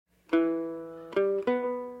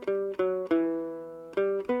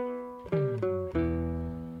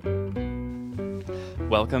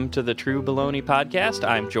Welcome to the True Baloney Podcast.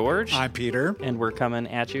 I'm George. I'm Peter. And we're coming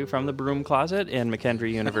at you from the broom closet in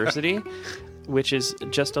McKendree University, which is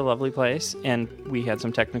just a lovely place. And we had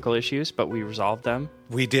some technical issues, but we resolved them.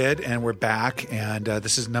 We did, and we're back. And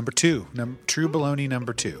this is number 2, True Baloney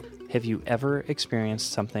number 2. Have you ever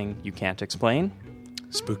experienced something you can't explain?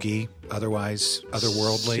 Spooky, otherwise,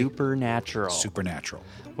 otherworldly. Supernatural.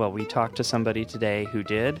 Well, we talked to somebody today who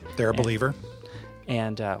did. They're a believer.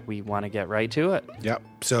 And we want to get right to it. Yep.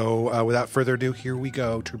 So without further ado, here we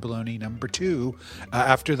go. True Baloney number 2.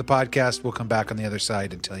 After the podcast, we'll come back on the other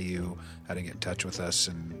side and tell you how to get in touch with us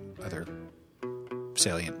and other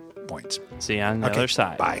salient points. See you on the other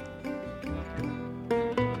side. Bye.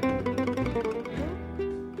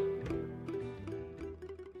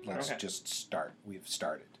 Let's just start. We've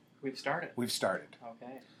started.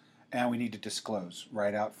 Okay. And we need to disclose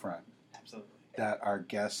right out front. Absolutely. That our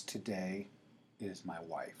guest today is my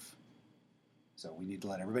wife. So we need to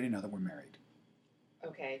let everybody know that we're married.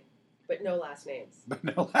 Okay, but no last names.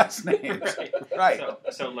 Right.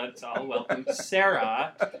 So let's all welcome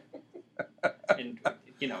Sarah. And,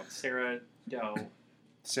 Sarah Doe.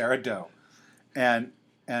 Sarah Doe. And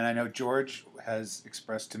I know George has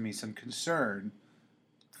expressed to me some concern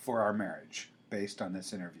for our marriage based on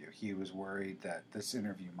this interview. He was worried that this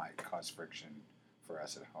interview might cause friction for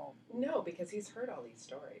us at home. No, because he's heard all these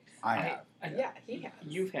stories. I have. Yeah, he has.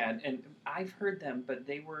 You've had, and I've heard them, but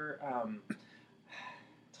they were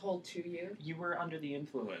told to you. You were under the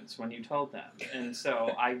influence when you told them, and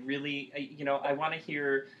so I really, I want to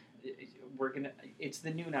hear. It's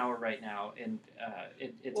the noon hour right now, and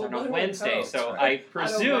it's on a Wednesday, so right. I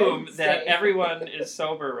presume that everyone is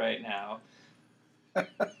sober right now.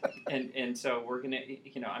 and so we're gonna,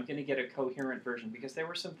 I'm gonna get a coherent version because there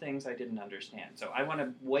were some things I didn't understand. So I want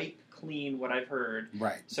to wipe clean what I've heard,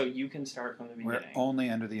 right? So you can start from the beginning. We're only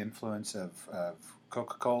under the influence of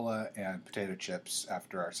Coca-Cola and potato chips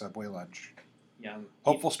after our Subway lunch. Yeah,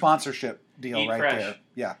 hopeful sponsorship deal right fresh. There.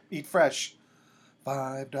 Yeah, eat fresh.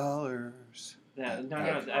 $5. No,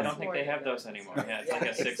 I don't think they have those anymore. Yeah, it's like a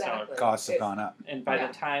 $6. Exactly. Costs have gone up. And by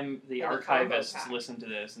the time the archivists listen to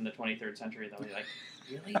this in the 23rd century, they'll be like,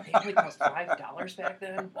 really? They only cost $5 back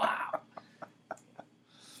then? Wow.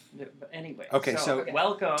 But anyway, okay, so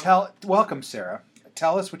welcome. Welcome, Sarah.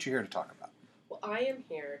 Tell us what you're here to talk about. Well, I am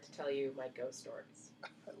here to tell you my ghost stories.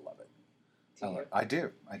 I love it. I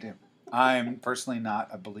do. I'm personally not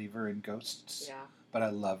a believer in ghosts. Yeah. But I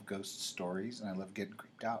love ghost stories, and I love getting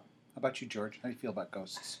creeped out. How about you, George? How do you feel about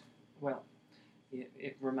ghosts? Well,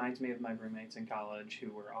 it reminds me of my roommates in college who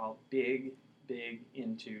were all big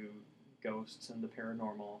into ghosts and the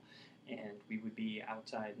paranormal, and we would be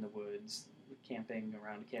outside in the woods camping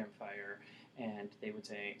around a campfire, and they would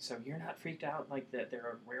say, so you're not freaked out like that there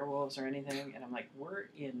are werewolves or anything? And I'm like, we're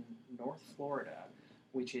in North Florida,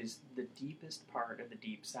 which is the deepest part of the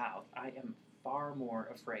Deep South. I am far more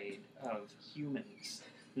afraid of humans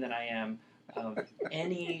than I am of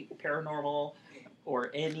any paranormal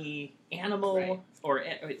or any animal or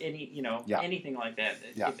any, anything like that.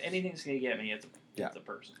 Yeah. If anything's going to get me, it's a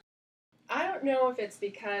person. I don't know if it's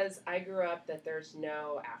because I grew up that there's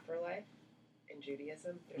no afterlife in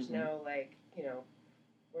Judaism. There's no,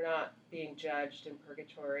 we're not being judged in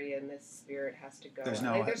purgatory and this spirit has to go. There's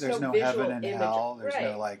no visual heaven and image. hell. There's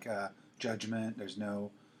no, judgment. There's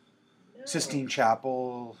no Sistine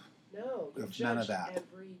Chapel. No, none of that.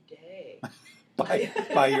 Every day.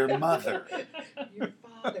 by your mother. Your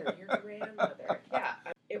father, your grandmother. Yeah.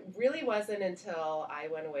 It really wasn't until I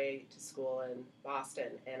went away to school in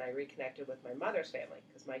Boston and I reconnected with my mother's family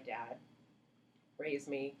because my dad raised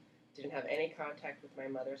me, didn't have any contact with my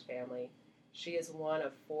mother's family. She is one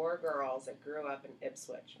of 4 girls that grew up in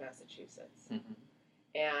Ipswich, Massachusetts. Mm-hmm.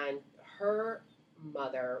 And her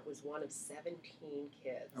mother was one of 17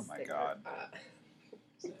 kids. Oh my God.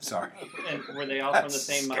 Sorry. And were they all from the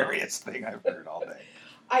same mom? Scariest thing I've heard all day.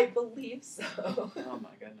 I believe so. Oh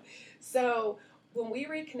my goodness. So when we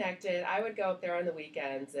reconnected, I would go up there on the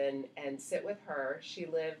weekends and sit with her. She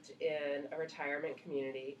lived in a retirement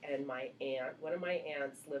community, and one of my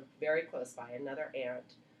aunts lived very close by, another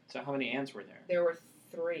aunt. So how many aunts were there? There were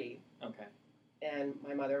 3. Okay. And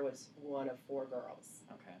my mother was one of 4 girls.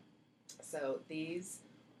 Okay. So these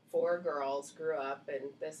 4 girls grew up in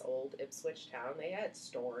this old Ipswich town. They had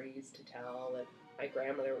stories to tell, and my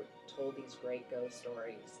grandmother told these great ghost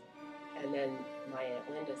stories. And then my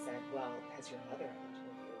Aunt Linda said, well, has your mother ever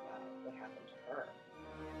told you about what happened to her?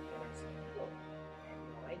 And I said, oh, I have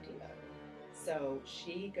no idea. So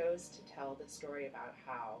she goes to tell the story about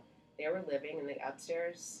how they were living in the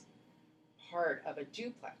upstairs part of a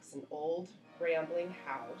duplex, an old rambling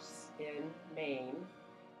house in Maine,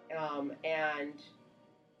 and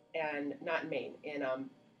and not in Maine,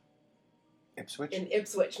 Ipswich? in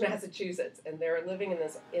Ipswich, Massachusetts, and they were living in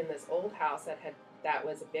this old house that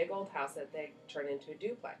was a big old house that they turned into a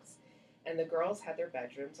duplex, and the girls had their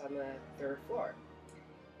bedrooms on the third floor,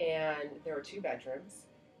 and there were 2 bedrooms,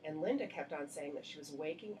 and Linda kept on saying that she was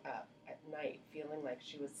waking up at night feeling like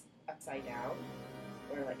she was upside down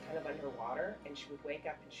or like kind of underwater, and she would wake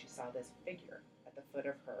up and she saw this figure at the foot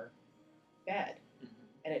of her bed,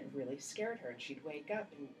 and it really scared her, and she'd wake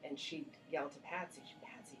up and she'd yell to Patsy,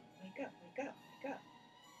 Patsy, wake up, wake up, wake up.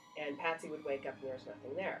 And Patsy would wake up and there's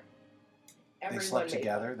nothing there. They slept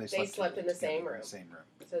together? They slept in the same room. In the same room.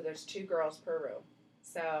 So there's 2 girls per room.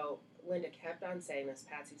 So Linda kept on saying this.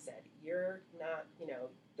 Patsy said, you're not,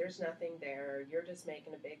 there's nothing there. You're just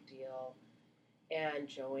making a big deal. And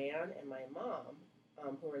Joanne and my mom,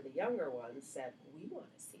 who are the younger ones, said, we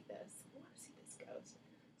want to see this. We want to see this ghost.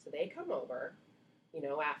 So they come over,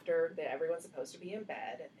 after everyone's supposed to be in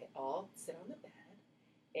bed, and they all sit on the bed,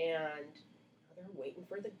 and they're waiting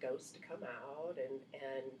for the ghost to come out,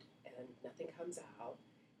 and nothing comes out,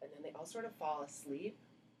 and then they all sort of fall asleep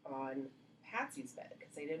on Patsy's bed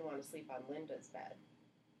because they didn't want to sleep on Linda's bed.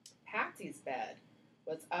 Patsy's bed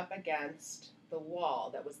was up against the wall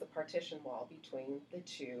that was the partition wall between the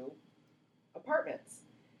 2 apartments.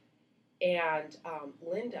 And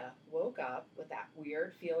Linda woke up with that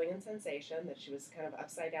weird feeling and sensation that she was kind of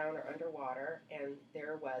upside down or underwater, and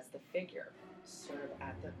there was the figure sort of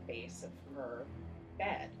at the base of her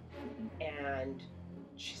bed. And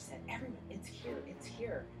she said, everyone, it's here, it's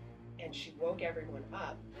here. And she woke everyone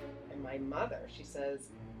up, and my mother, she says,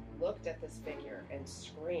 looked at this figure and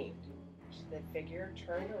screamed. The figure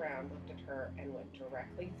turned around, looked at her, and went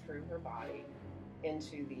directly through her body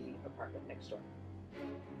into the apartment next door.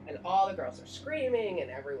 And all the girls are screaming, and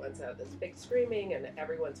everyone's out this big screaming, and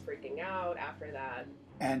everyone's freaking out after that.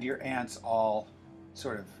 And your aunts all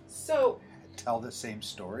sort of tell the same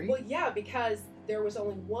story? Well, yeah, because there was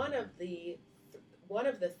only one of the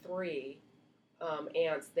 3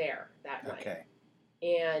 aunts there that night. Okay.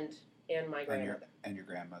 And my grandmother. And your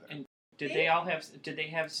grandmother. And did they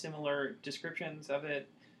have similar descriptions of it?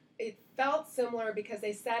 It felt similar because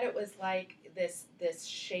they said it was like this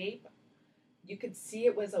shape. You could see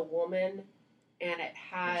it was a woman, and it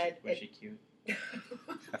had... Was she cute?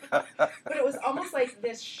 But it was almost like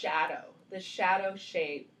this shadow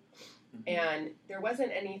shape, and there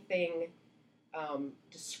wasn't anything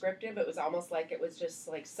descriptive. It was almost like it was just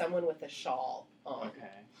like someone with a shawl on. Okay.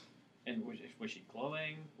 And was she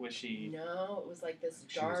glowing? Was she... No, it was like this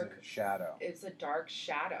dark... She was a shadow. It's a dark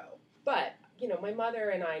shadow. But, my mother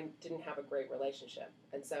and I didn't have a great relationship.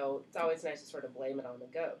 And so it's always nice to sort of blame it on the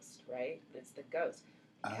ghost, right? It's the ghost.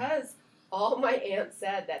 Because all my aunt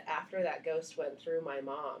said that after that ghost went through my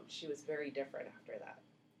mom, she was very different after that.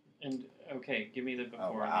 And, okay, give me the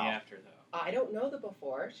before and the after, though. I don't know the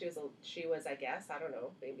before. She was, I guess, I don't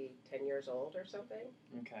know, maybe 10 years old or something.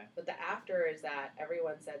 Okay. But the after is that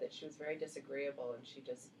everyone said that she was very disagreeable, and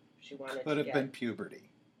she wanted Could have been puberty.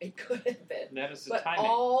 It could have been. That is the but timing.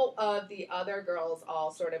 all of the other girls all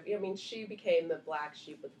sort of, she became the black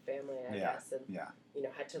sheep of the family, I guess, and,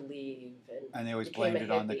 had to leave. And they always blamed it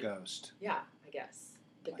on the ghost. Yeah, I guess.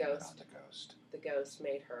 The ghost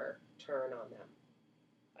made her turn on them.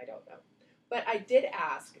 I don't know. But I did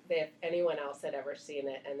ask if anyone else had ever seen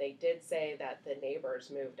it, and they did say that the neighbors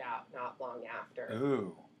moved out not long after.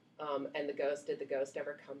 Ooh. And did the ghost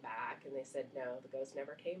ever come back? And they said no, the ghost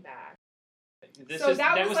never came back.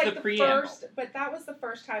 That was like the preamble. But that was the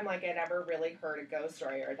first time I'd ever really heard a ghost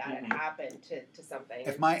story or that had happened to something.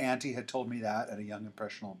 If my auntie had told me that at a young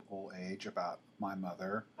impressionable age about my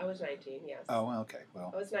mother... I was 19, yes. Oh, okay.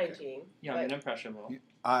 Well, I was 19. Okay. Young and impressionable.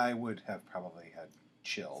 I would have probably had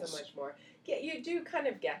chills. So much more. Yeah, you do kind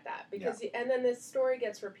of get that because, and then this story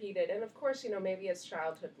gets repeated, and of course, maybe it's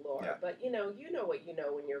childhood lore, but what you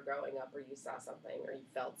know when you're growing up, or you saw something, or you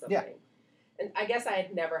felt something. Yeah. And I guess I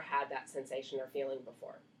had never had that sensation or feeling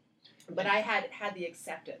before, but I had the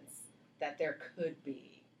acceptance that there could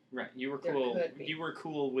be. Right, you were cool. You were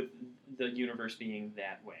cool with the universe being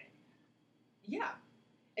that way. Yeah.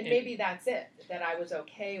 And maybe that's it, that I was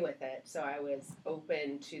okay with it, so I was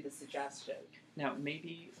open to the suggestion. Now,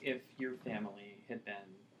 maybe if your family had been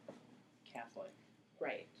Catholic,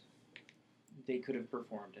 right, they could have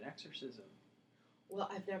performed an exorcism. Well,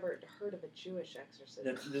 I've never heard of a Jewish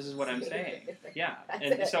exorcism. This is what I'm saying. Yeah,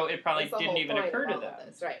 so it probably didn't even occur to them.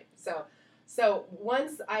 Right. So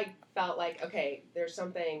once I felt like, okay, there's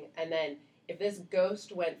something, and then if this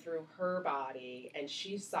ghost went through her body and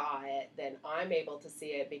she saw it, then I'm able to see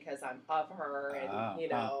it because I'm of her, and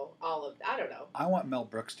all of I don't know. I want Mel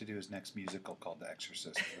Brooks to do his next musical called The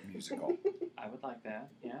Exorcist, the musical. I would like that.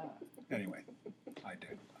 Yeah. Anyway, I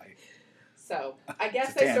did. So I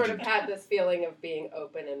guess It's a I sort of tangent. had this feeling of being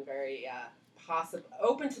open and very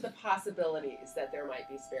open to the possibilities that there might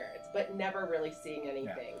be spirits, but never really seeing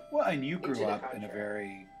anything. Well, and you into grew the up in a contrary.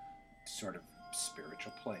 very sort of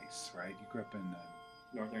spiritual place, right? You grew up in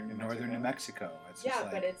Northern New Mexico. It's Yeah, just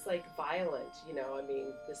like, but it's like violent, you know. I mean,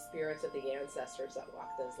 the spirits of the ancestors that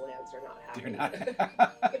walk those lands are not happy. you're not.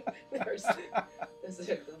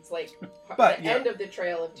 It's like But, the yeah. end of the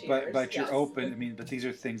Trail of Tears. But you're yes. open. I mean, but these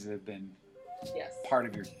are things that have been Yes. part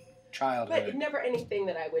of your childhood. But never anything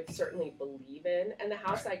that I would certainly believe in. And the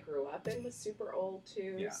house I grew up in was super old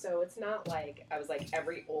too. Yeah. So it's not like I was like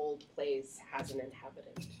every old place has an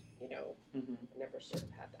inhabitant. You know, Mm-hmm. I never sort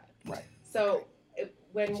of had that. Right. So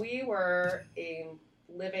when we were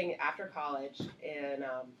living after college in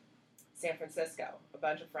San Francisco, a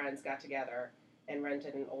bunch of friends got together and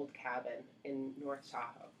rented an old cabin in North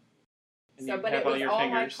Tahoe. And So, you but have it all was your all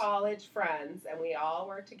fingers. my college friends, and we all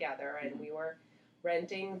were together, and Mhm. we were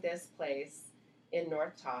renting this place in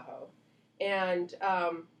North Tahoe, and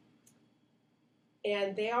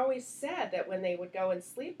they always said that when they would go and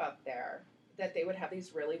sleep up there, that they would have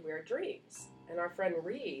these really weird dreams. And our friend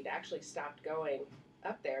Reed actually stopped going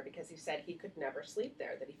up there because he said he could never sleep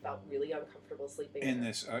there, that he felt really uncomfortable sleeping in there.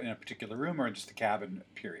 this in a particular room or just the cabin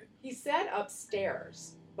period. He said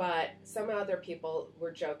upstairs, but some other people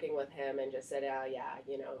were joking with him and just said, "Oh yeah,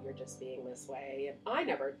 you know, you're just being this way." And I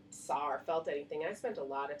never saw or felt anything. I spent a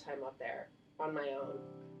lot of time up there on my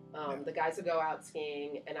own. The guys would go out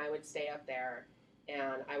skiing, and I would stay up there,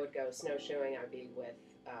 and I would go snowshoeing. I would be with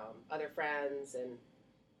other friends and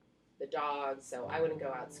the dogs, so I wouldn't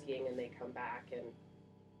go out skiing, and they'd come back, and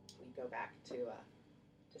we'd go back to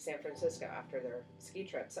San Francisco after their ski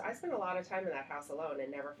trip. So I spent a lot of time in that house alone and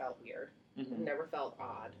never felt weird. Mm-hmm. Never felt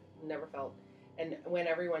odd. Never felt. And when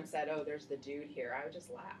everyone said, "Oh, there's the dude here," I just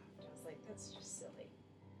laughed. I was like, "That's just silly."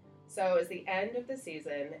 So it's the end of the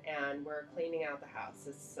season, and we're cleaning out the house.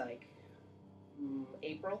 It's like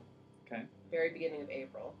April. Okay. Very beginning of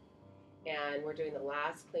April, and we're doing the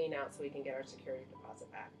last clean out so we can get our security deposit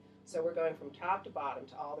back. So we're going from top to bottom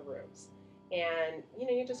to all the rooms, and you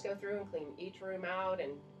know, you just go through and clean each room out,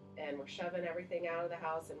 and we're shoving everything out of the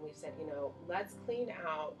house, and we said, you know, let's clean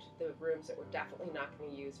out the rooms that we're definitely not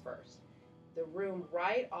going to use first. The room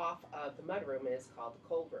right off of the mudroom is called the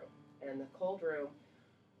cold room, and the cold room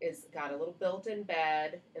is got a little built-in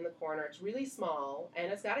bed in the corner. It's really small,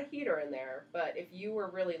 and it's got a heater in there, but if you were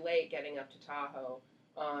really late getting up to Tahoe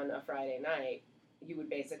on a Friday night, you would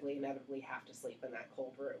basically inevitably have to sleep in that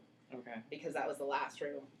cold room, Okay. because that was the last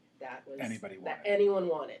room that anyone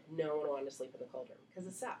wanted. No one wanted to sleep in the cold room because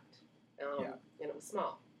it sucked, and it was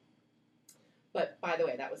small. But by the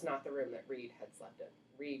way, that was not the room that Reed had slept in.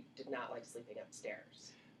 Reed did not like sleeping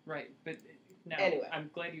upstairs. Right, but now Anyway. I'm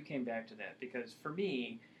glad you came back to that, because for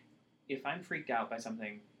me, if I'm freaked out by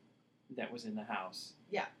something that was in the house,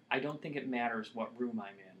 Yeah. I don't think it matters what room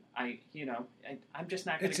I'm in. I'm just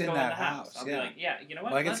not going It's to in go in the that house. house, I'll yeah. be like, yeah, you know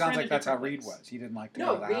what? Like it Let's sounds rent a like that's how different Reed place. was. He didn't like to No,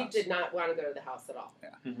 go to the Reed house. did not want to go to the house at all.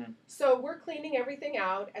 Mm-hmm. So we're cleaning everything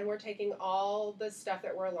out, and we're taking all the stuff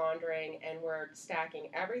that we're laundering, and we're stacking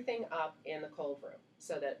everything up in the cold room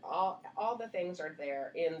so that all the things are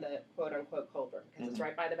there in the quote-unquote cold room, because it's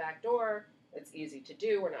right by the back door. It's easy to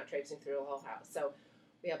do. We're not traipsing through the whole house. So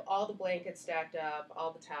we have all the blankets stacked up,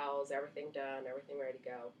 all the towels, everything done, everything ready to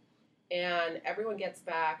go. And everyone gets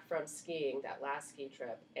back from skiing, that last ski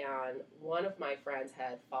trip, and one of my friends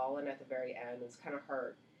had fallen at the very end, was kind of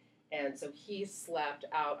hurt. And so he slept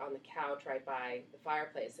out on the couch right by the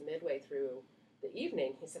fireplace. And midway through the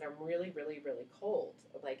evening, he said, "I'm really, really, really cold.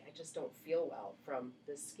 Like, I just don't feel well from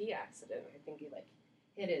this ski accident." I think he,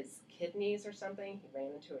 hit his kidneys or something. He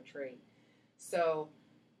ran into a tree. So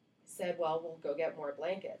said, "Well, we'll go get more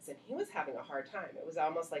blankets." And he was having a hard time. It was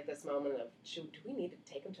almost like this moment of, shoot, do we need to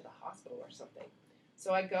take him to the hospital or something?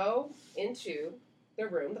 So I go into the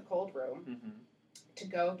room, the cold room, Mm-hmm. to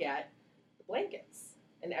go get the blankets,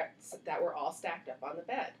 and that were all stacked up on the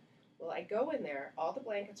bed. Well, I go in there, all the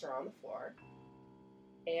blankets are on the floor,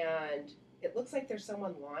 and it looks like there's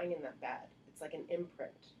someone lying in that bed. It's like an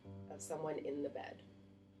imprint of someone in the bed.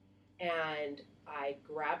 And I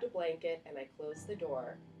grabbed a blanket, and I closed the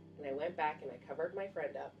door, and I went back, and I covered my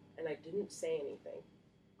friend up, and I didn't say anything,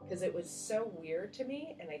 because it was so weird to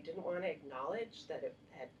me, and I didn't want to acknowledge that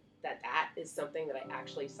that is something that I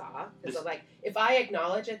actually saw. Because I'm like, if I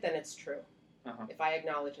acknowledge it, then it's true. Uh-huh. If I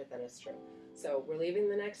acknowledge it, then it's true. So we're leaving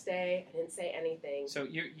the next day. I didn't say anything. So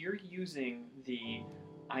you're using the,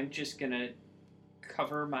 I'm just going to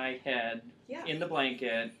cover my head Yeah. in the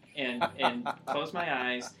blanket and close my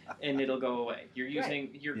eyes, and it'll go away. You're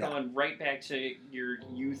Yeah. going right back to your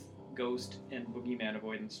youth ghost and boogeyman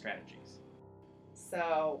avoidance strategies.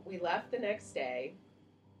 So we left the next day,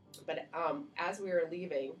 but as we were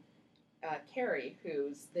leaving, Carrie,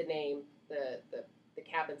 who's the name, the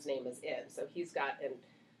cabin's name is in, so he's got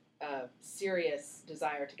a serious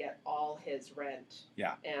desire to get all his rent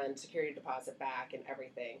and security deposit back and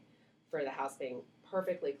everything for the house being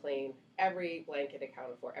perfectly clean, every blanket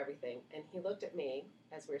accounted for, everything. And he looked at me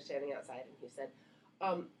as we were standing outside and he said,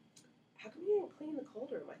 how come you didn't clean the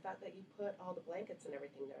cold room? I thought that you put all the blankets and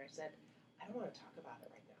everything there. I said, I don't want to talk about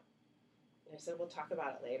it right now. And I said, we'll talk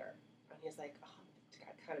about it later. And he's like, oh, he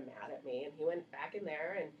got kind of mad at me. And he went back in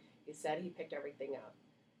there and he said he picked everything up.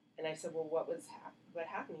 And I said, well, what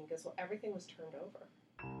happened? He goes, well, everything was turned over.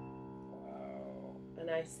 Wow.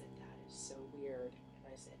 And I said, that is so weird.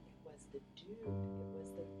 And I said, it was the dude. It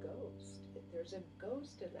was the ghost. There's a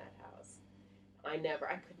ghost in that house. I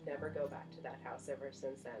could never go back to that house ever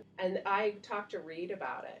since then. And I talked to Reed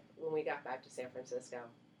about it when we got back to San Francisco.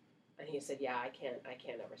 And he said, yeah, I can't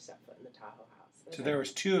ever step foot in the Tahoe house. So there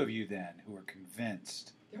was two of you then who were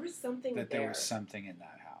convinced there was something that there. there was something in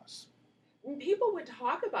that house. People would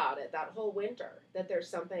talk about it that whole winter, that there's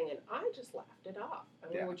something, and I just laughed it off.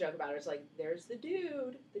 And we would joke about it. It's like, there's the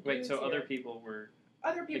dude. Wait, so here. other people were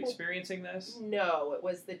experiencing this? No, it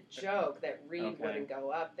was the joke that Reed wouldn't go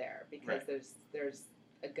up there because there's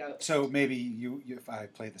a ghost. So maybe you, if I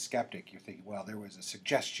play the skeptic, you're thinking, well, there was a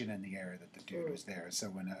suggestion in the air that the dude was there. So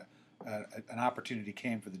when an opportunity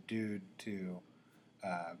came for the dude to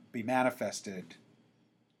be manifested.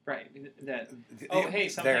 Right. That. Hey,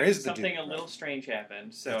 something a little strange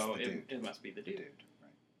happened. So it must be the dude. Right.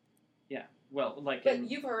 Yeah. Well, But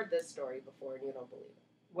you've heard this story before, and you don't believe it.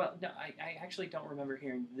 Well, no, I actually don't remember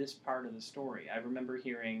hearing this part of the story. I remember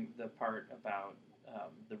hearing the part about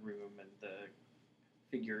the room and the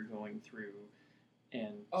figure going through.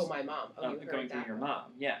 And my mom. Oh, you heard going that through your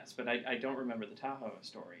mom. Yes, but I don't remember the Tahoe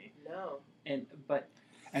story. No.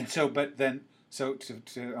 So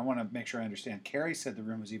I want to make sure I understand. Carrie said the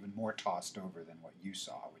room was even more tossed over than what you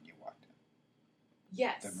saw when you walked in.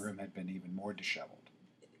 Yes. The room had been even more disheveled.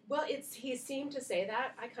 Well, he seemed to say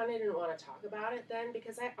that. I kind of didn't want to talk about it then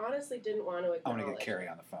because I honestly didn't want to acknowledge. I want to get Carrie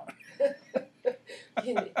on the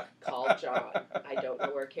phone. Call John. I don't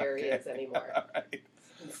know where Carrie is anymore. All right.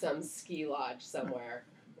 In some ski lodge somewhere.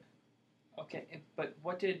 Okay, but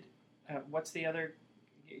what's your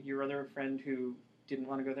other friend who didn't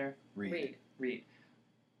want to go there? Reed.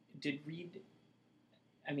 Did Reed,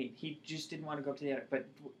 I mean, he just didn't want to go up to the attic, but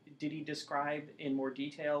did he describe in more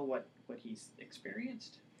detail what he's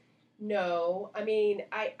experienced? No, I mean,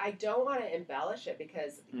 I don't want to embellish it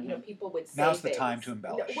because, people would say Now's the things. time to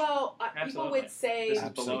embellish. No, well, people would say,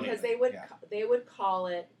 because they would call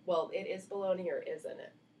it, well, it is baloney or isn't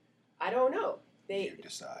it? I don't know. You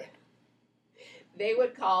decide. They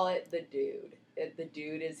would call it the dude. The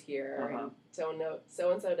dude is here, and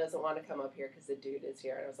so-and-so doesn't want to come up here because the dude is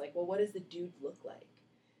here. And I was like, well, what does the dude look like?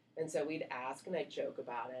 And so we'd ask, and I'd joke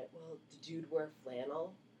about it. Well, does the dude wear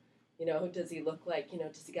flannel? Does he look like,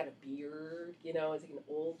 does he got a beard? Is he an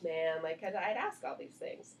old man? Like, I'd ask all these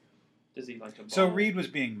things. Does he like to ball? So Reed was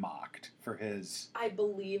being mocked for his... I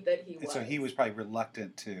believe that he was. So he was probably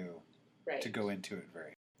reluctant to go into it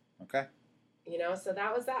very... Okay? So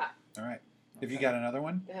that was that. All right. Have you got another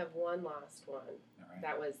one? I have one last one. All right.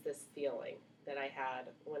 That was this feeling that I had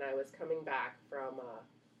when I was coming back from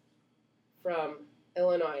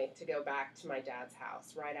Illinois to go back to my dad's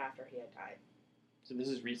house right after he had died. So this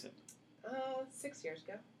is recent? 6 years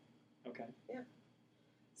ago. Okay. Yeah.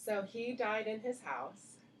 So he died in his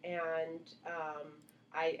house, and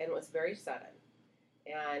it was very sudden.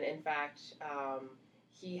 And in fact,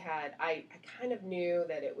 I kind of knew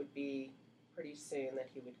that it would be pretty soon that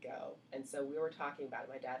he would go. And so we were talking about it.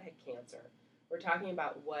 My dad had cancer. We're talking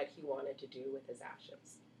about what he wanted to do with his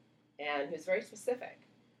ashes. And he was very specific.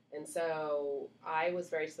 And so I was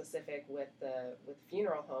very specific with the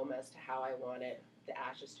funeral home as to how I wanted the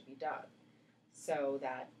ashes to be done, so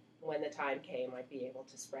that when the time came, I'd be able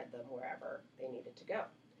to spread them wherever they needed to go.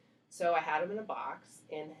 So I had them in a box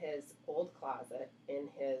in his old closet in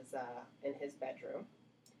his bedroom,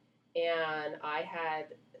 and I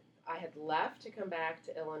had left to come back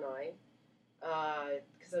to Illinois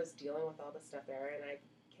because I was dealing with all the stuff there, and I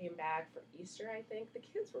came back for Easter, I think. The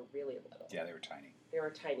kids were really little. Yeah, they were tiny. They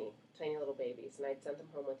were tiny little babies, and I'd sent them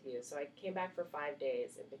home with you. So I came back for 5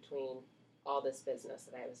 days in between all this business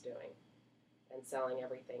that I was doing and selling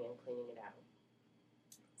everything and cleaning it out.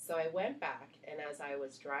 So I went back, and as I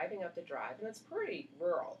was driving up the drive, and it's pretty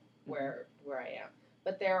rural where I am,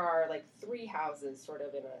 but there are like 3 houses sort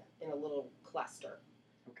of in a little cluster.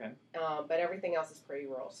 Okay. But everything else is pretty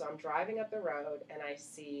rural. So I'm driving up the road and I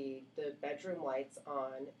see the bedroom lights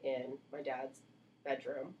on in my dad's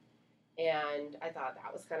bedroom. And I thought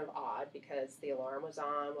that was kind of odd because the alarm was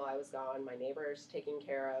on while I was gone. My neighbor's taking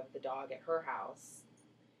care of the dog at her house.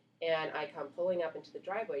 And I come pulling up into the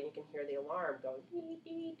driveway and you can hear the alarm going dee,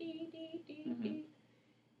 dee, dee, dee, dee, dee.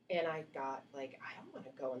 And I got like, I don't want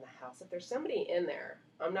to go in the house. If there's somebody in there,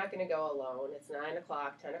 I'm not going to go alone. It's 9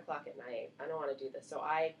 o'clock, 10 o'clock at night. I don't want to do this. So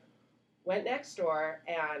I went next door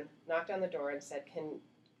and knocked on the door and said,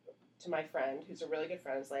 to my friend, who's a really good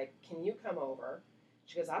friend, I was like, can you come over?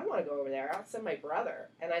 She goes, I don't want to go over there. I'll send my brother.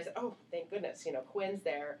 And I said, oh, thank goodness. You know, Quinn's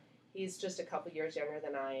there. He's just a couple years younger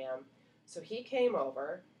than I am. So he came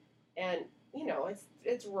over and, you know,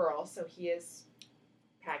 it's rural. So he is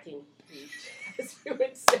packing heat, as you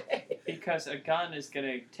would say. Because a gun is going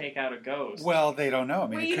to take out a ghost. Well, they don't know. I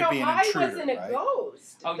mean, well, it could be an intruder, I wasn't a right?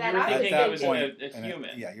 ghost. Oh, you were thinking it was a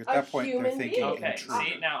human. At that point, they're thinking Okay, intruder.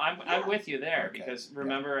 see, now I'm with you there, because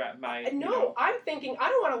remember my... No, I'm thinking, I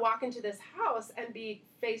don't want to walk into this house and be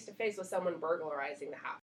face-to-face with someone burglarizing the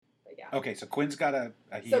house. But yeah. Okay, so Quinn's got a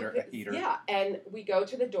heater. Yeah, and we go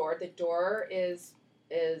to the door. The door is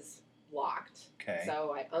locked. Okay.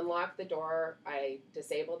 So I unlock the door. I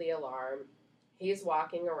disable the alarm. He's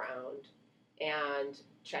walking around and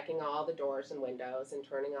checking all the doors and windows and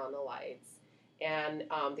turning on the lights. And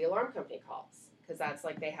the alarm company calls because that's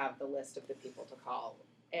like they have the list of the people to call.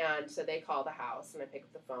 And so they call the house, and I pick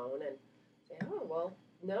up the phone and say, oh, well,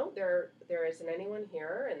 no, there isn't anyone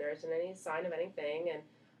here, and there isn't any sign of anything. And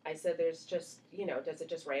I said, there's just, you know, does it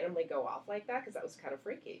just randomly go off like that? Because that was kind of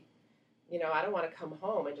freaky. You know, I don't want to come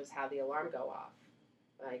home and just have the alarm go off.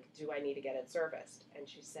 Like, do I need to get it serviced? And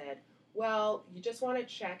she said, well, you just want to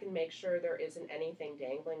check and make sure there isn't anything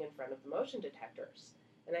dangling in front of the motion detectors.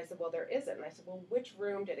 And I said, well, there isn't. And I said, well, which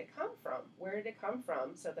room did it come from? Where did it come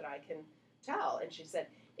from so that I can tell? And she said,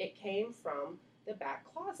 it came from the back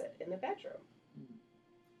closet in the bedroom.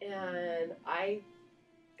 And I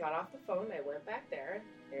got off the phone. I went back there.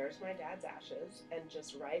 There's my dad's ashes. And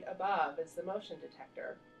just right above is the motion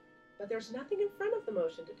detector. But there's nothing in front of the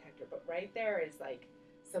motion detector. But right there is like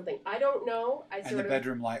something. I don't know. And the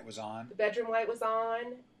bedroom light was on? The bedroom light was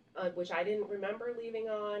on, which I didn't remember leaving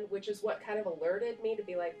on, which is what kind of alerted me to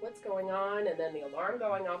be like, what's going on? And then the alarm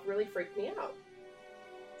going off really freaked me out.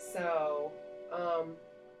 So, I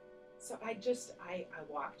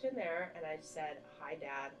walked in there and I said, hi,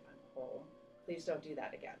 Dad, I'm home. Please don't do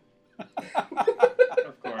that again.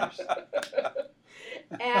 Of course.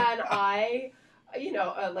 And I,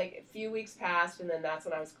 like a few weeks passed, and then that's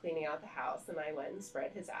when I was cleaning out the house, and I went and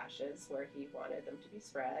spread his ashes where he wanted them to be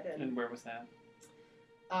spread. And where was that?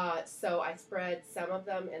 So I spread some of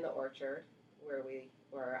them in the orchard where we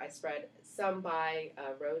were. I spread some by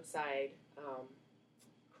a roadside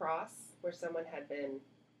cross where someone had been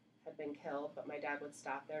killed, but my dad would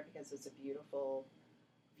stop there because it was a beautiful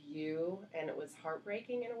view, and it was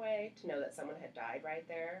heartbreaking in a way to know that someone had died right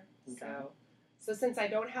there. Okay. So since I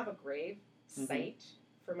don't have a grave site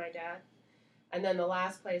for my dad, and then the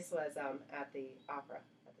last place was at the opera,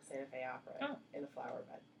 at the Santa Fe Opera, in a flower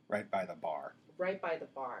bed. Right by the bar. Right by the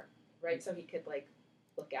bar. Right, so he could, like,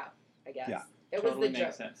 look out, I guess. Yeah. It totally was the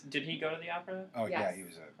makes joke. sense. Did he go to the opera? Oh, yes. Yeah,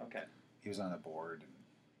 he was on the board, and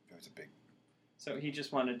it was a big... So he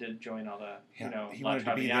just wanted to join all the, he La wanted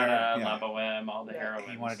to be there, Traviata, La Boheme, all the heroines.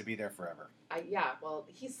 He wanted to be there forever. Well,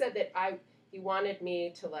 he said that he wanted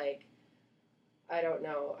me to, like, I don't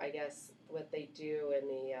know, I guess what they do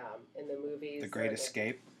in the movies. The Great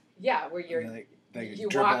Escape? Yeah, where you're... They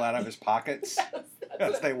dribble out of his pockets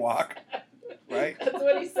as they walk. Right? That's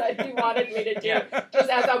what he said he wanted me to do. Just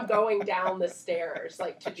as I'm going down the stairs,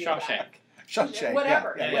 like to do Shawshank.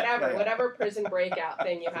 Whatever prison breakout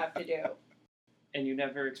thing you have to do. And you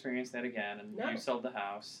never experienced that again, and you sold the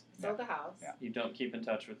house. Sold the house. Yeah. You don't keep in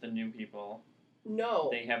touch with the new people. No.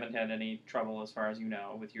 They haven't had any trouble, as far as you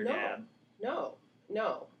know, with your dad. No.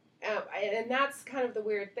 And that's kind of the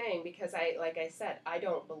weird thing, because like I said, I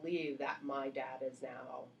don't believe that my dad is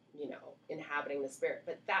now, inhabiting the spirit.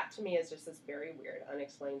 But that to me is just this very weird,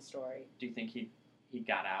 unexplained story. Do you think he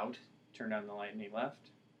got out, turned on the light, and he left?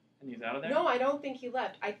 And he's out of there? No, I don't think he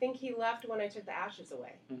left. I think he left when I took the ashes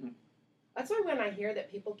away. Mm-hmm. That's why when I hear that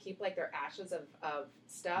people keep, like, their ashes of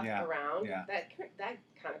stuff around, that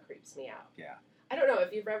kind of creeps me out. Yeah. I don't know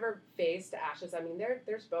if you've ever faced ashes. I mean,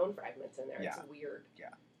 there's bone fragments in there. Yeah. It's weird.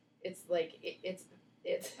 Yeah. It's like, it's...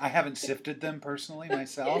 I haven't sifted them personally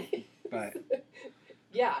myself, but...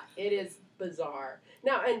 Yeah, it is bizarre.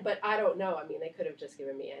 Now, but I don't know. I mean, they could have just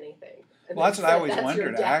given me anything. Well, that's what I always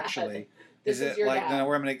wondered, actually. This is your like dad.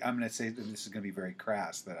 no? I'm gonna say that this is gonna be very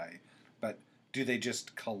crass. But do they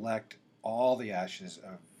just collect all the ashes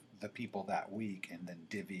of the people that week and then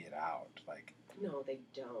divvy it out? Like, No, they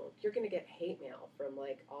don't. You're going to get hate mail from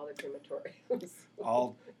like all the crematoriums.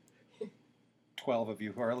 all 12 of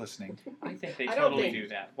you who are listening. I think they I don't totally think- do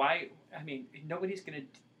that. Why? I mean, nobody's going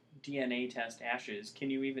to DNA test ashes. Can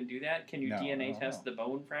you even do that? Can you No, DNA no, test no. the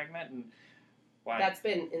bone fragment? And why? That's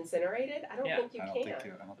been incinerated? I don't Yeah, think you I don't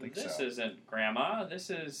can. think this so. isn't grandma. This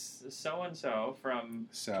is so and so from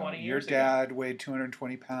So 20 your years dad weighed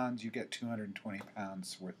 220 pounds. You get 220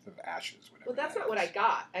 pounds worth of ashes. Well, that's not what I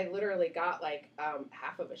got. I literally got like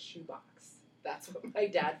half of a shoebox. That's what my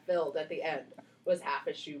dad filled at the end, was half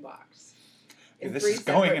a shoebox. in This 3 is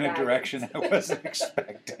going in separate a direction I bags. wasn't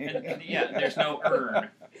expecting. And yeah, there's no urn.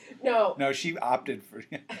 No, No, she opted for.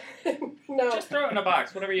 no, Just throw it in a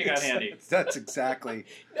box, whatever you got handy. That's exactly.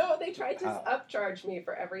 no. They tried to How? upcharge me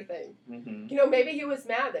for everything. Mm-hmm. You know, maybe he was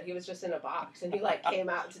mad that he was just in a box and he like came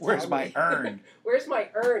out to Where's tell my me, urn? Where's my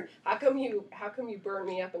urn? How come you burn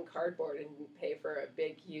me up in cardboard and pay for a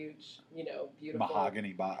big, huge, beautiful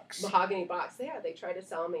Mahogany box. mahogany box? Yeah, they tried to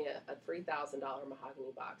sell me a $3,000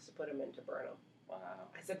 mahogany box to put him into Burnham. Wow.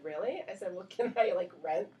 I said, really? I said, well, can I like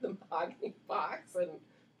rent the mahogany box?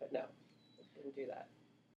 But no, didn't do that.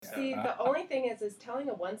 See, the only thing is telling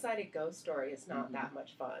a one-sided ghost story is not that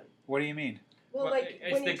much fun. What do you mean? Well, Well, like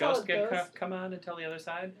is when the you tell ghost a going to ghost, come on and tell the other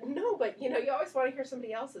side? no, but you always want to hear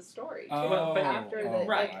somebody else's story. Too. Oh, but after the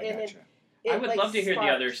right. like, I and gotcha. it I would like, love to hear the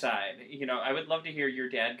other sparks. side. I would love to hear your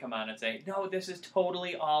dad come on and say, no, this is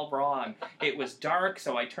totally all wrong. It was dark,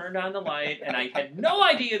 so I turned on the light, and I had no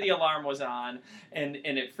idea the alarm was on, and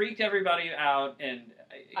it freaked everybody out, and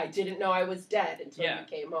I didn't know I was dead until Yeah. you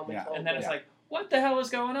came home and Yeah. told and then me. it's like, what the hell is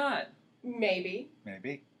going on? Maybe.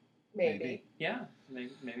 Maybe. Yeah,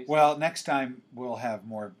 maybe. Well, next time we'll have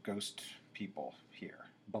more ghost people here,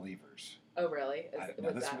 believers. Oh, really?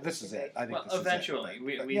 This is it. I think well, this is it. eventually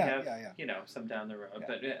But we yeah, have some down the road, Yeah.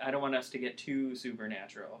 but I don't want us to get too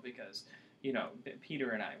supernatural because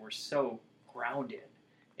Peter and I were so grounded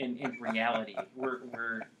in reality.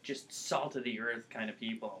 we're just salt of the earth kind of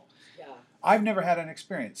people. Yeah. I've never had an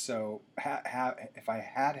experience, so if I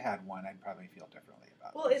had one, I'd probably feel differently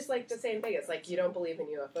about Well, it. it's like the same thing. It's like you don't believe in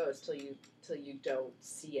UFOs till you don't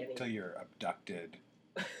see any. Until you're abducted.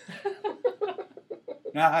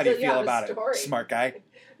 Now, how do you Till you feel have a about story. it, smart guy?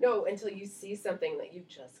 No, until you see something that you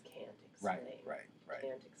just can't explain. Right.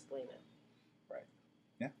 Can't explain it.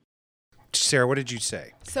 Sarah, what did you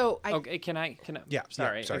say? So Okay, can I? Yeah,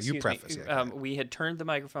 Sorry, yeah, sorry, you excuse me. preface it, go ahead. We had turned the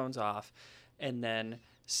microphones off, and then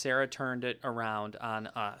Sarah turned it around on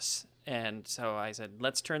us. And so I said,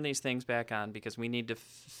 let's turn these things back on because we need to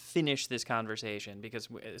finish this conversation because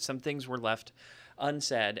some things were left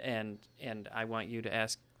unsaid, and I want you to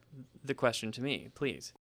ask the question to me,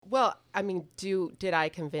 please. well, I mean, did I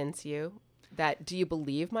convince you that? Do you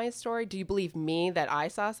believe my story? Do you believe me that I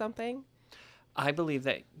saw something? I believe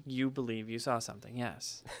that you believe you saw something,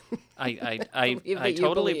 yes. I believe that you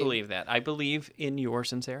totally believe. believe that. I believe in your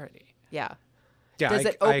sincerity. Yeah. Yeah, Does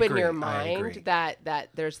it I open agree, your I mind agree. that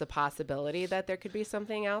there's the possibility that there could be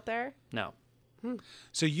something out there? No.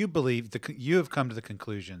 So you believe you have come to the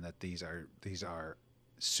conclusion that these are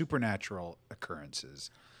supernatural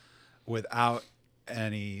occurrences without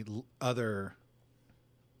any other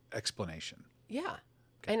explanation. Yeah.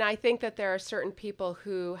 And I think that there are certain people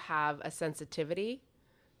who have a sensitivity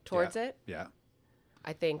towards it. Yeah.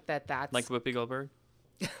 I think that that's Like Whoopi Goldberg?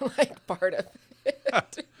 like part of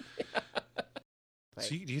it. So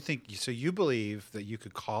do you think? So you believe that you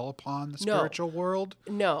could call upon the No. spiritual world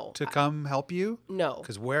No. to come help you? No.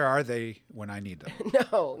 Because where are they when I need them?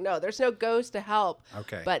 No, there's no ghost to help.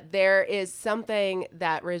 Okay. But there is something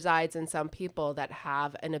that resides in some people that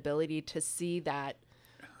have an ability to see that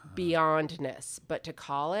beyondness. But to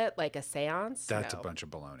call it like a seance, That's no. a bunch of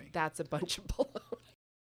baloney. That's a bunch of baloney.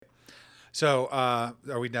 So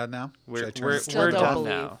are we done now? Should I turn We're it- Still we're don't done believe.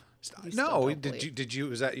 now. You still No, don't did you?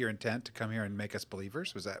 Was that your intent to come here and make us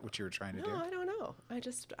believers? Was that what you were trying to do? No, I don't know. I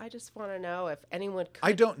just want to know if anyone could.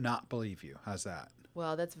 I don't not believe you. How's that?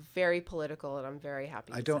 Well, that's very political, and I'm very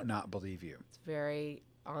happy. I you don't said not believe you. It's very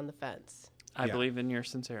on the fence. I Yeah. believe in your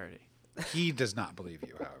sincerity. He does not believe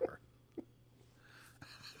you, however.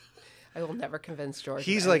 I will never convince George.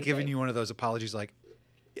 He's of like anything. giving you one of those apologies, like,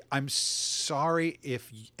 "I'm sorry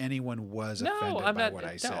if anyone was No, offended I'm by not. what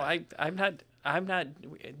I No, said." I'm not. I'm not.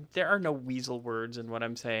 There are no weasel words in what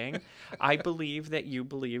I'm saying. I believe that you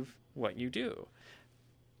believe what you do.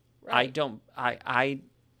 I Right. don't. I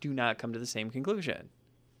do not come to the same conclusion,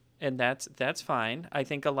 and that's fine. I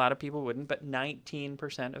think a lot of people wouldn't, but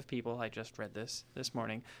 19% of people, I just read this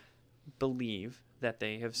morning, believe that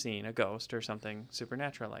they have seen a ghost or something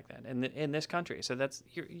supernatural like that in this country. So that's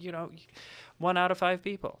 1 out of 5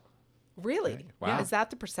 people. Really? Okay. Wow. Is that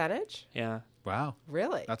the percentage? Yeah. Wow.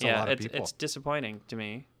 Really? That's a lot of people. It's disappointing to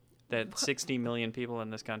me that 60 million people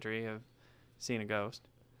in this country have seen a ghost.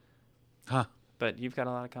 Huh. But you've got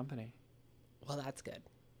a lot of company. Well, that's good.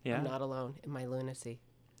 Yeah. I'm not alone in my lunacy.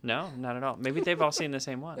 No, not at all. Maybe they've all seen the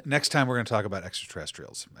same one. Next time we're going to talk about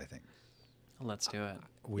extraterrestrials, I think. Let's do it.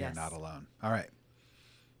 We Yes. are not alone. All right.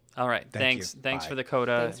 All right. Thank Thanks. you. Thanks Bye. for the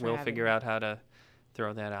coda. Thanks for We'll having figure me. out how to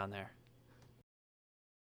throw that on there.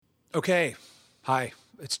 Okay. Hi,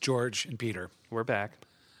 it's George and Peter. We're back.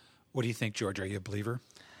 What do you think, George? Are you a believer?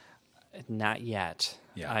 Not yet.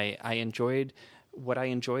 Yeah. I enjoyed what I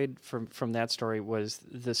enjoyed from that story was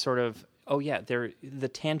the sort of the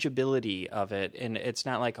tangibility of it, and it's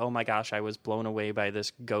not like, oh my gosh, I was blown away by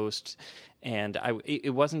this ghost, and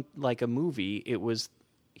it wasn't like a movie. It was,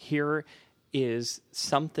 here is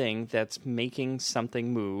something that's making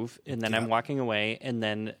something move, and then I'm walking away, and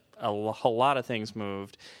then a whole lot of things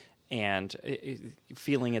moved, and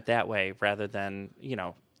feeling it that way rather than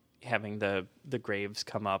having the graves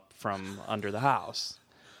come up from under the house.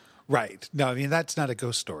 Right. No, I mean, that's not a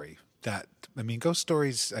ghost story. Ghost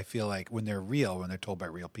stories, I feel like when they're real, when they're told by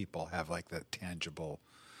real people, have like the tangible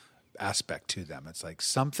aspect to them. It's like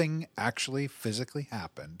something actually physically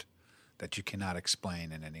happened that you cannot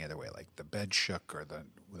explain in any other way. Like the bed shook, or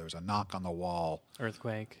there was a knock on the wall.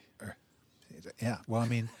 Earthquake. Yeah. Well, I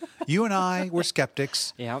mean, you and I, we're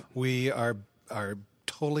skeptics. Yeah. We are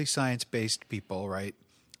totally science-based people, right?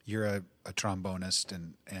 You're a trombonist,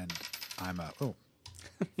 and I'm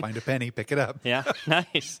find a penny, pick it up. Yeah,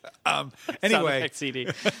 nice. Anyway, CD.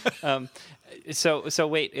 So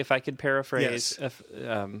wait, if I could paraphrase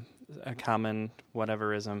a common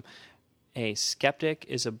whateverism, a skeptic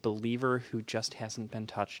is a believer who just hasn't been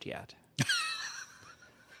touched yet.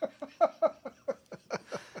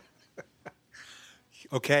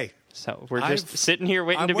 Okay. So we're just sitting here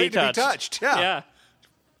waiting to be waiting touched. To be touched. Yeah.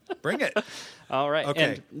 Yeah. Bring it. All right.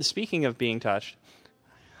 Okay. And speaking of being touched,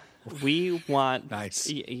 we want. Nice.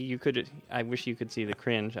 You could. I wish you could see the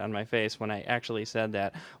cringe on my face when I actually said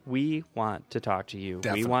that. We want to talk to you.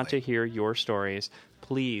 Definitely. We want to hear your stories.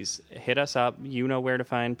 Please hit us up. You know where to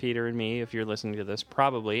find Peter and me if you're listening to this,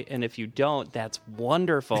 probably. And if you don't, that's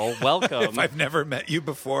wonderful. Welcome. If I've never met you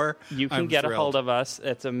before, You can I'm get thrilled. a hold of us.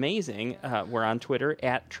 It's amazing. We're on Twitter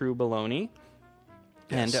 @TrueBaloney.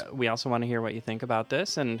 Yes. And we also want to hear what you think about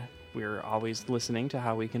this. And we're always listening to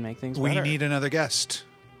how we can make things better. We need another guest,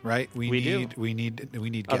 right? We do. need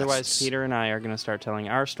guests. Otherwise, Peter and I are going to start telling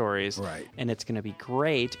our stories. Right. And it's going to be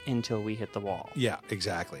great until we hit the wall. Yeah,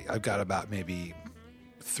 exactly. I've got about maybe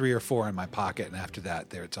 3 or 4 in my pocket, and after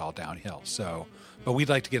that, it's all downhill. So, but we'd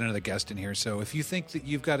like to get another guest in here. So if you think that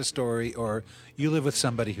you've got a story, or you live with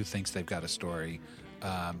somebody who thinks they've got a story,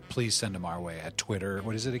 please send them our way at Twitter.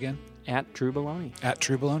 What is it again? @TrueBaloney.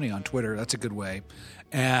 @TrueBaloney on Twitter. That's a good way.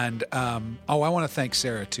 And I want to thank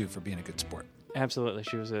Sarah too for being a good sport. Absolutely.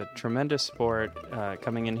 She was a tremendous sport,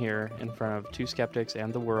 coming in here in front of 2 skeptics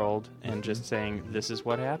and the world and just saying, this is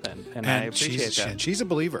what happened. And I appreciate that. And she's a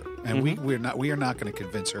believer. And we are not going to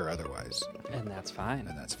convince her otherwise. And that's fine.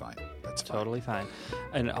 And that's fine. That's fine. Totally fine.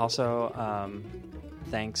 And also,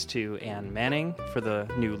 thanks to Ann Manning for the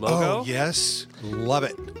new logo. Oh, yes. Love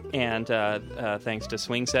it. And thanks to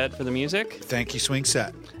Swing Set for the music. Thank you, Swing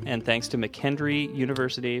Set. And thanks to McKendree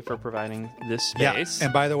University for providing this space. Yeah.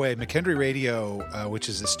 And by the way, McKendree Radio, which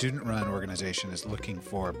is a student-run organization, is looking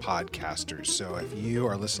for podcasters. So if you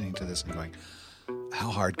are listening to this and going, how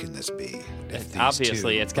hard can this be?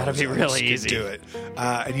 Obviously, it's got to be really easy. Do it.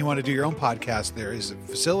 And you want to do your own podcast, there is a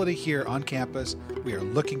facility here on campus. We are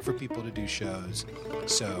looking for people to do shows.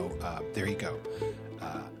 So there you go.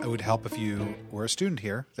 It would help if you were a student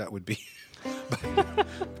here. That would be...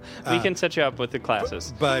 we can set you up with the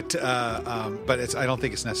classes. But it's, I don't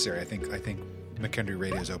think it's necessary. I think McKendree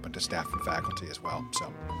Radio is open to staff and faculty as well.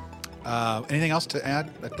 So anything else to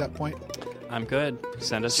add at that point? I'm good.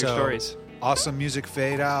 Send us your stories. Awesome music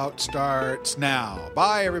fade out starts now.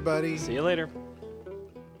 Bye, everybody. See you later.